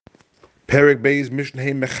Perek Beis Mishnah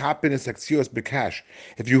Mechapin es Axios Bekash.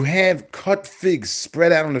 If you have cut figs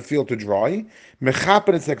spread out on the field to dry,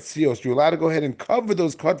 Mechapin es Axios, you're allowed to go ahead and cover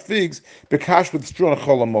those cut figs Bekash with straw and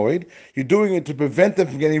Chol Hamoed. You're doing it to prevent them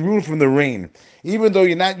from getting ruined from the rain. Even though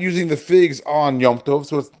you're not using the figs on Yom Tov,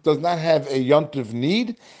 so it does not have a Yom Tov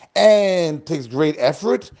need and takes great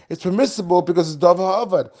effort, it's permissible because it's Dava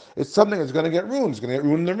Havad. It's something that's going to get ruined. It's going to get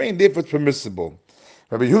ruined in the rain, therefore it's permissible.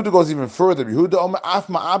 Rabbi Yehuda goes even further. Rabbi Yehuda Omer Af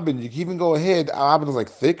Ma'abin. You can even go ahead. Ma'abin is like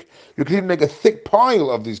thick. You can even make a thick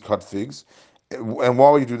pile of these cut figs. And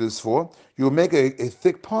what will you do this for? You will make a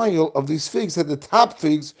thick pile of these figs that the top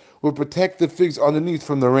figs will protect the figs underneath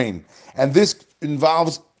from the rain. And this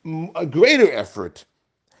involves a greater effort.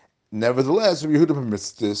 Nevertheless, Rabbi Yehuda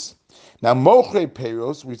permits this. Now, moche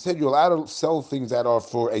peros, we said you're allowed to sell things that are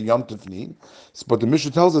for a yom tov need, but the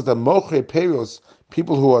Mishnah tells us that moche peros,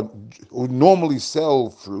 people who normally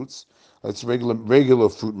sell fruits, that's regular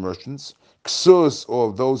fruit merchants, ksus,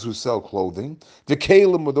 or those who sell clothing, the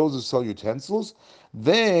kalim, or those who sell utensils,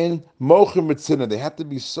 then moche mitzina, they have to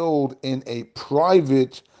be sold in a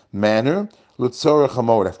private manner. Of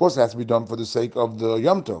course, it has to be done for the sake of the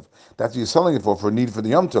Yom Tov. That's what you're selling it for a need for the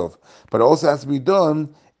Yom Tov. But it also has to be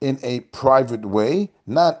done in a private way,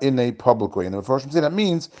 not in a public way. And the first that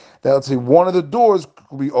means that, let's say, one of the doors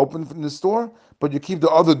will be open in the store, but you keep the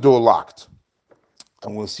other door locked.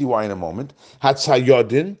 And we'll see why in a moment.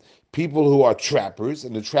 Hatzayodin, people who are trappers,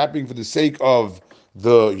 and they're trapping for the sake of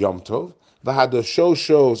the Yom Tov. The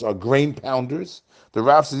Hadashoshos are grain pounders. The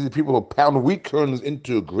Rav says the people who pound wheat kernels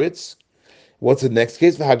into grits. What's the next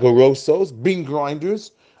case? The Hagorosos, bean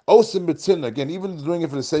grinders. Osim Betzin, again, even doing it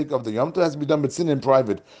for the sake of the Yom Tov, has to be done Betzin in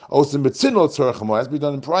private. Osim Betzin has to be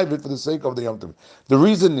done in private for the sake of the Yom Tov. The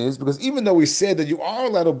reason is because even though we said that you are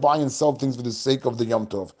allowed to buy and sell things for the sake of the Yom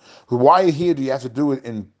Tov, why here do you have to do it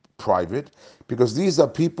in private? Because these are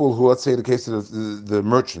people who, let's say, the case of the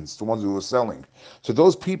merchants, the ones who are selling. So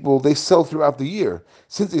those people, they sell throughout the year.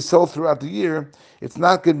 Since they sell throughout the year, it's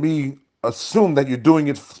not going to be assume that you're doing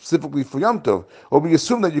it specifically for Yom Tov, or we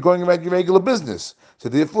assume that you're going about your regular business. So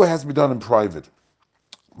therefore, it has to be done in private.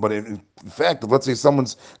 But in fact, if let's say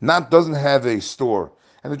someone's doesn't have a store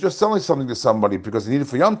and they're just selling something to somebody because they need it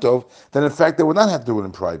for Yom Tov, then in fact they would not have to do it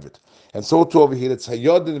in private. And so too over here, it's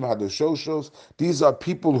Hayodim Hadoshoshos. These are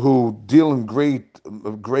people who deal in great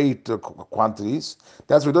quantities.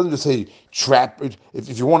 That's why it doesn't just say trap.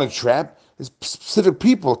 If you want to trap, it's specific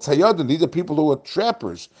people. Tzayadim, these are people who are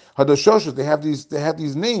trappers. Hadoshoshos, they have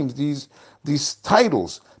these names, these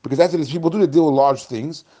titles, because that's what these people do. They deal with large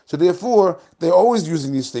things. So therefore, they're always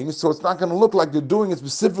using these things. So it's not going to look like they're doing it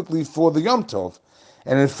specifically for the Yom Tov.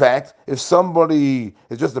 And in fact, if somebody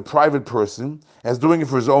is just a private person and is doing it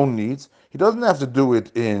for his own needs, he doesn't have to do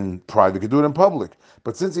it in private. He can do it in public.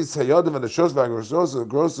 But since he's Sayadim and the Shos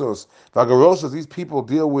Vagarosos, these people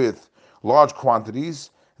deal with large quantities.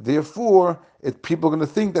 Therefore, people are going to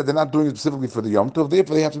think that they're not doing it specifically for the Yom Tov.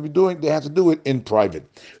 Therefore, they have to do it in private.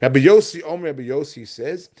 Rabbi Yossi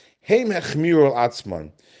says, Heim hechmir al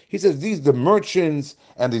atzman. He says the merchants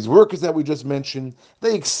and these workers that we just mentioned,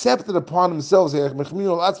 they accepted upon themselves,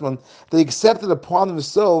 they accepted upon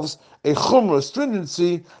themselves a chumrah,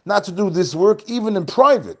 stringency, not to do this work even in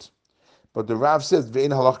private. But the Rav says, Ve'in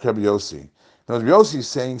halach Rabbi Yossi. Now, Rabbi Yossi is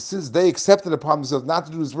saying, since they accepted upon themselves not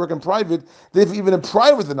to do this work in private, they've even in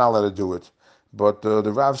private they're not allowed to do it. But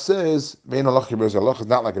the Rav says, Ve'in halach Rabbi Yossi. Allah is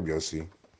not like Rabbi Yossi.